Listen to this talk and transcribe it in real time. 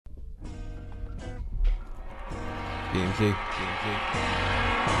BMG.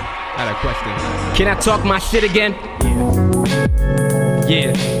 I had a question. Can I talk my shit again?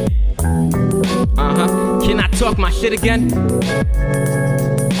 Yeah. Can I talk my shit again?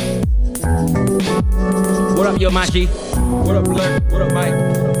 What up, yo, Maji? What up, Blur? What up, Mike?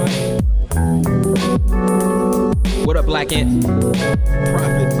 What up, Black Ant?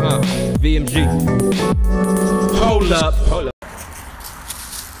 Prophet. VMG. Hold up.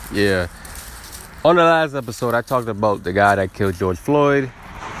 Yeah. On the last episode, I talked about the guy that killed George Floyd,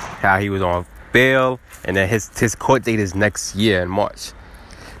 how he was on bail, and then his court date is next year in March.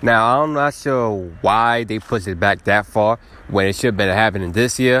 Now, I'm not sure why they pushed it back that far when it should have been happening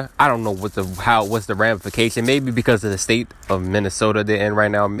this year. I don't know what's the ramification. Maybe because of the state of Minnesota they're in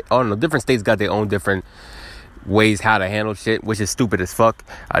right now. I don't know. Different states got their own different ways how to handle shit, which is stupid as fuck.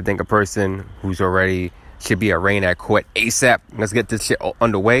 I think a person who's already should be arraigned at court ASAP. Let's get this shit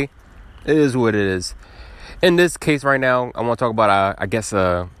underway. It is what it is. In this case right now, I want to talk about,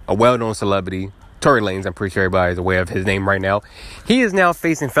 a well-known celebrity, Tory Lanez. I'm pretty sure everybody's aware of his name right now. He is now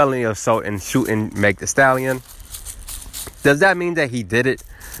facing felony assault and shooting Meg Thee Stallion. Does that mean that he did it?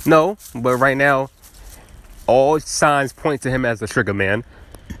 No, but right now, all signs point to him as the trigger man.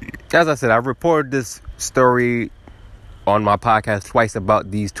 As I said, I reported this story on my podcast twice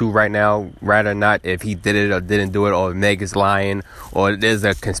about these two right now, rather not if he did it or didn't do it, or Meg is lying, or there's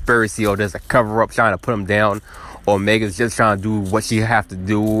a conspiracy, or there's a cover-up trying to put him down, or Meg is just trying to do what she have to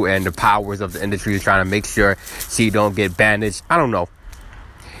do, and the powers of the industry is trying to make sure she don't get bandaged. I don't know.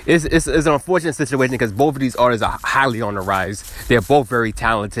 It's an unfortunate situation because both of these artists are highly on the rise. They're both very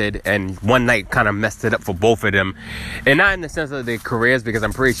talented, and one night kind of messed it up for both of them. And not in the sense of their careers, because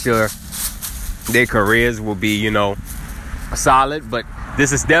I'm pretty sure their careers will be, solid, but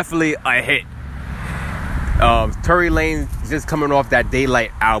this is definitely a hit. Tory Lanez just coming off that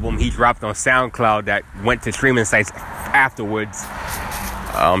Daylight album he dropped on SoundCloud that went to streaming sites afterwards.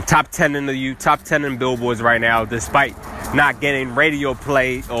 Top 10 in Billboards right now, despite not getting radio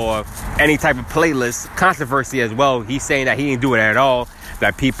play or any type of playlist. Controversy as well. He's saying that he didn't do it at all,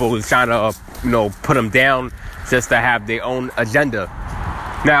 that people was trying to put him down just to have their own agenda.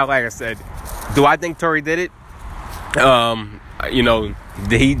 Now, like I said, do I think Tory did it? Did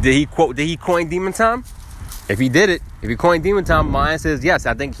he coin Demon Time? If he coined Demon Time, my answer is yes.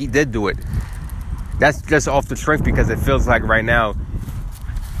 I think he did do it. That's just off the strength, because it feels like right now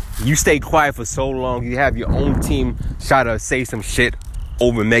you stay quiet for so long. You have your own team try to say some shit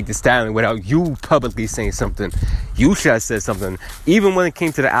over Meg Thee Stallion without you publicly saying something. You should have said something. Even when it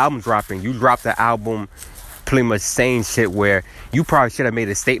came to the album dropping, you dropped the album pretty much saying shit where you probably should have made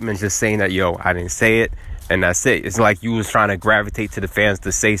a statement just saying that, yo, I didn't say it, and that's it. It's like you was trying to gravitate to the fans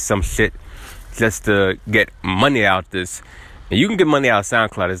to say some shit just to get money out this. And you can get money out of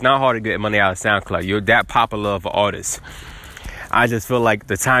SoundCloud. It's not hard to get money out of SoundCloud. You're that popular of an artist. I just feel like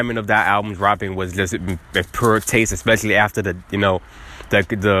the timing of that album dropping was just in pure taste, especially after the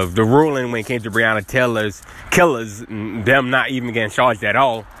ruling when it came to Breonna Taylor's killers, them not even getting charged at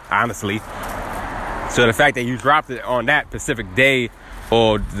all, honestly. So the fact that you dropped it on that specific day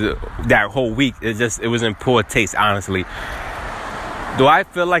or that whole week, it was in poor taste, honestly. Do I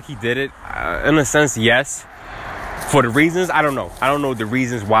feel like he did it? In a sense, yes. For the reasons, I don't know. I don't know the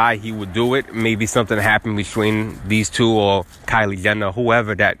reasons why he would do it. Maybe something happened between these two or Kylie Jenner,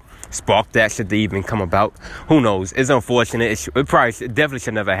 whoever that sparked that shit to even come about. Who knows? It's unfortunate. It definitely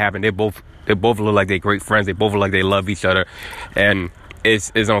should never happen. They both look like they're great friends. They both look like they love each other. And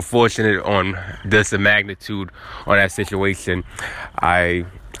it's unfortunate on this magnitude on that situation.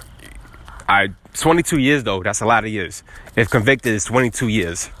 22 years, though, that's a lot of years. If convicted, it's 22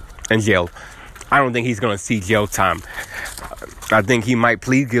 years in jail. I don't think he's going to see jail time. I think he might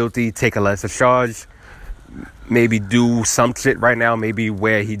plead guilty, take a lesser charge, maybe do some shit right now, maybe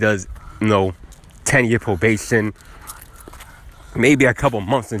where he does, 10-year probation, maybe a couple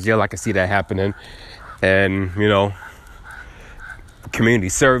months in jail. I can see that happening. And, community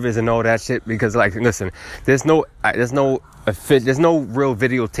service and all that shit, because, listen, there's no real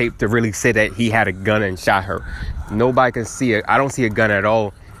videotape to really say that he had a gun and shot her. Nobody can see it. I don't see a gun at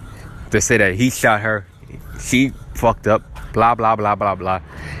all to say that he shot her. She fucked up, blah blah blah blah blah.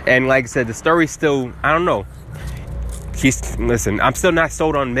 And like I said, the story's still, I don't know. I'm still not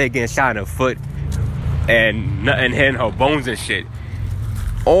sold on Meg getting shot in her foot and hitting her bones and shit.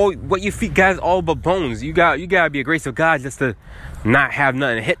 All what your feet guys, all but bones. You gotta be a grace of God just to not have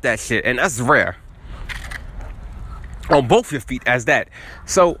nothing hit that shit, and that's rare. On both your feet as that.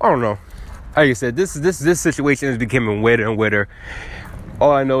 So I don't know. Like I said, this situation is becoming weirder and weirder.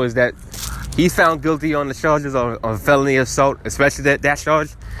 All I know is that he's found guilty on the charges on felony assault, especially that charge.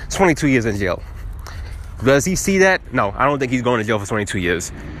 22 years in jail. Does he see that? No, I don't think he's going to jail for 22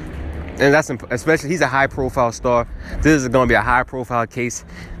 years. And that's especially, he's a high-profile star. This is going to be a high-profile case.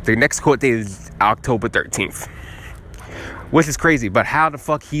 The next court date is October 13th, which is crazy. But how the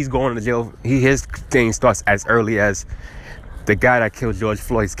fuck he's going to jail? His thing starts as early as the guy that killed George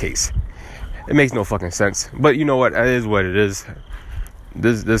Floyd's case. It makes no fucking sense. But you know what? It is what it is.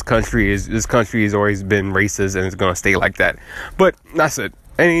 This country has always been racist, and it's gonna stay like that. But that's it.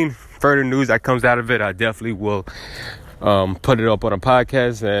 Any further news that comes out of it, I definitely will put it up on a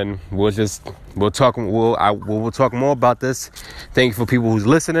podcast, and we'll talk more about this. Thank you for people who's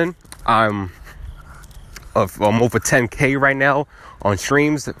listening. I'm over 10K right now on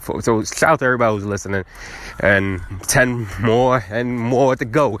streams, so shout out to everybody who's listening, and 10 more and more to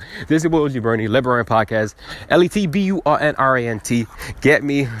go. This is Will G. Bernie, Liberarian Podcast, LETBURNRANT. Get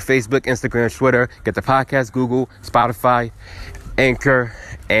me Facebook, Instagram, Twitter. Get the podcast, Google, Spotify, Anchor,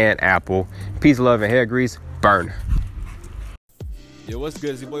 and Apple. Peace, love, and hair grease. Burn. Yo, what's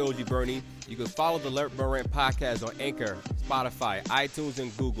good? It's your boy OG Bernie. You can follow the Liberarian Podcast on Anchor, Spotify, iTunes,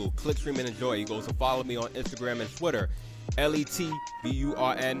 and Google. Click, stream, and enjoy. You can also follow me on Instagram and Twitter, LETBURNRANT. You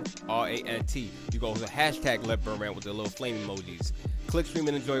can also hashtag Liberarian with the little flame emojis. Click, stream,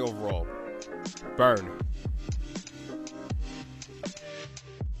 and enjoy overall. Burn.